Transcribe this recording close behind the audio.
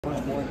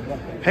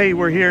Hey,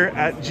 we're here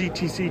at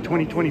GTC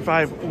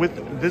 2025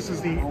 this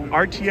is the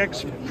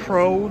RTX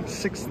Pro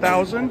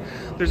 6000.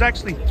 There's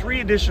actually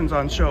 3 editions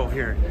on show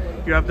here.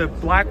 You have the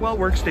Blackwell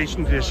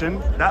Workstation Edition.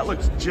 That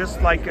looks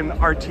just like an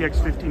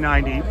RTX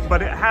 5090,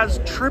 but it has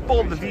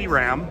triple the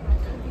VRAM,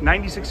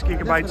 96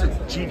 gigabytes of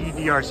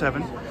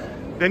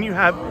GDDR7. Then you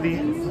have the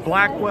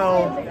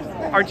Blackwell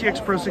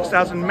RTX Pro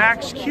 6000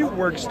 Max Q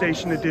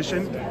Workstation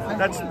Edition.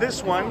 That's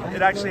this one.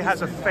 It actually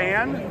has a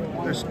fan.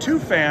 There's 2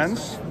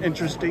 fans,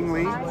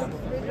 interestingly,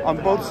 on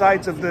both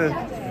sides of the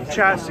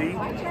chassis,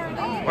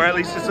 or at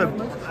least it's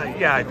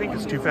yeah, I think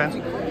it's 2 fans.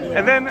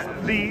 And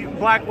then the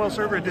Blackwell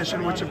Server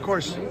Edition, which of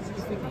course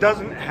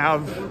doesn't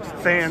have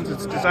fans.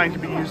 It's designed to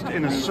be used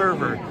in a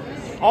server.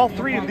 All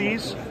 3 of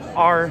these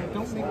are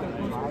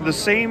the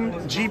same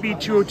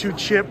GB202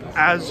 chip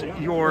as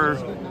your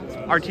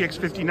RTX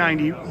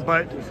 5090,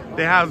 but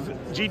they have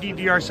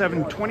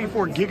GDDR7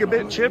 24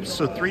 gigabit chips,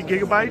 so 3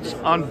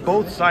 gigabytes on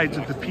both sides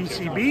of the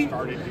PCB.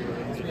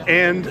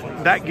 And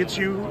that gets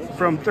you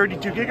from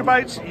 32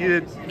 gigabytes,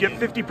 you get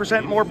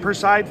 50% more per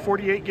side,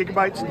 48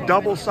 gigabytes,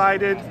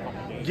 double-sided,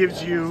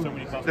 gives you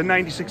the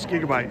 96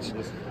 gigabytes.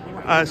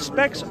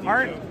 Specs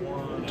aren't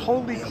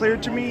totally clear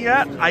to me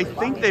yet. I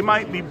think they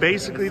might be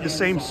basically the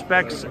same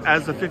specs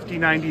as the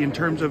 5090 in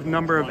terms of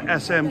number of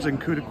SMs and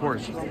CUDA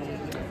cores.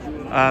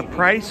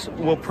 Price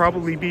will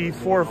probably be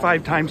 4 or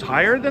 5 times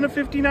higher than a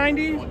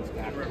 5090,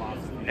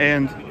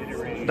 and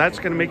that's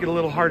going to make it a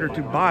little harder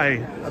to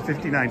buy a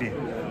 5090.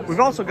 We've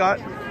also got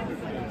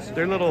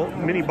their little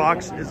mini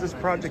box. Is this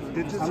Project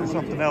Digits or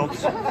something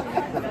else?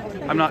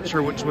 I'm not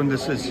sure which one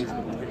this is.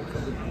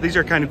 These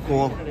are kind of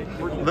cool.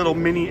 Little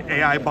mini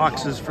AI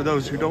boxes for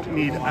those who don't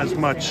need as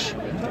much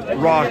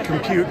raw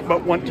compute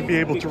but want to be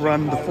able to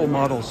run the full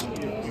models.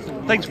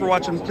 Thanks for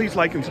watching. Please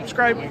like and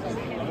subscribe.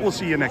 We'll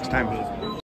see you next time.